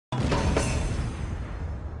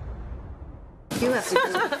You have to do.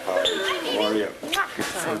 How are you?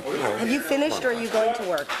 Have you finished or are you going to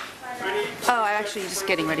work? Oh, I'm actually just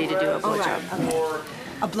getting ready to do a blowjob. Okay.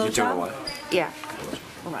 A blowjob? Yeah.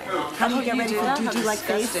 All right. How do you get ready for? Do you do like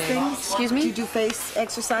face things? Excuse me? Do you do face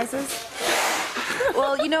exercises?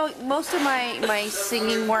 Well, you know, most of my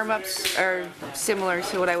singing warm-ups are similar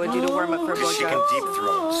to what I would do to warm up for a She can blowjob. deep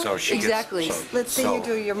throat, so she Exactly. gets... Let's say you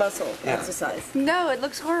do your muscle exercise. No, it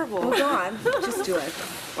looks horrible. Well, go on. Just do it.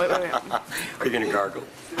 Wait. Are you going to gargle?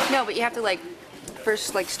 No, but you have to like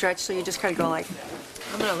first like stretch, so you just kind of go like,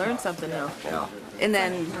 I'm gonna learn something now. Yeah. and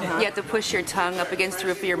then you have to push your tongue up against the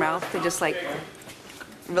roof of your mouth and just like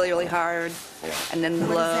really hard, and then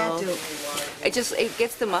What low. does that It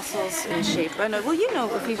gets the muscles in shape. I know. Well, you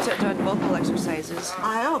know, if you've done vocal exercises. do?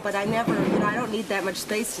 I know, but I never, I don't need that much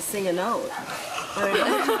space to sing a note.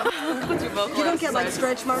 You don't get like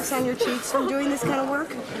stretch marks on your cheeks from doing this kind of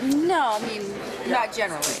work? No, I mean, not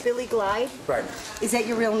generally. Billy Glide? Right. Is that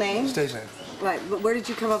your real name? Stage name. Right, but where did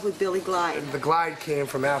you come up with Billy Glide? The glide came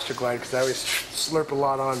from Astroglide because I always slurp a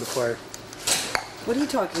lot on before. What are you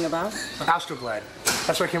talking about? Astroglide.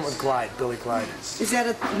 That's where I came up with Glide, Billy Glide. Is that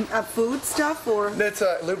a food stuff or? That's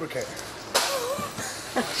a lubricant.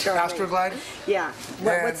 Charlie. Astroglide? Yeah.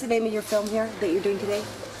 And- What's the name of your film here that you're doing today?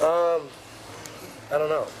 I don't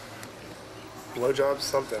know. Blowjob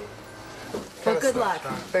something. Well, good luck.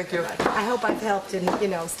 Thank you. I hope I've helped in,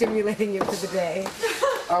 stimulating you for the day.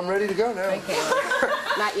 I'm ready to go now. Okay.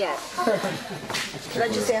 Not yet. Should I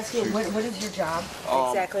just ask you, what is your job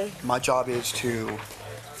exactly? My job is to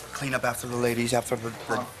clean up after the ladies after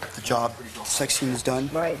the job sex scene is done.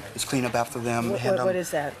 Right. It's clean up after them. What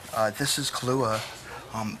is that? This is Kahlua.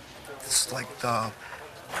 It's like the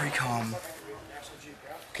pre-com.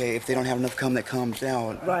 Okay, if they don't have enough cum that comes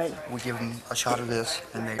out, Right. we give them a shot of this,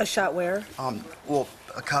 and they A shot where? well,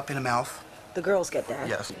 a cup in a mouth. The girls get that.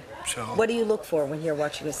 Yes. So What do you look for when you're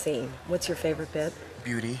watching a scene? What's your favorite bit?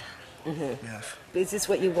 beauty. Yes. Is this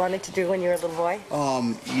what you wanted to do when you were a little boy?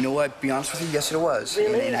 You know what? Be honest with you, yes, it was.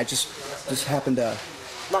 Really? And I just happened to.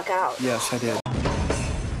 Luck out. Yes, I did.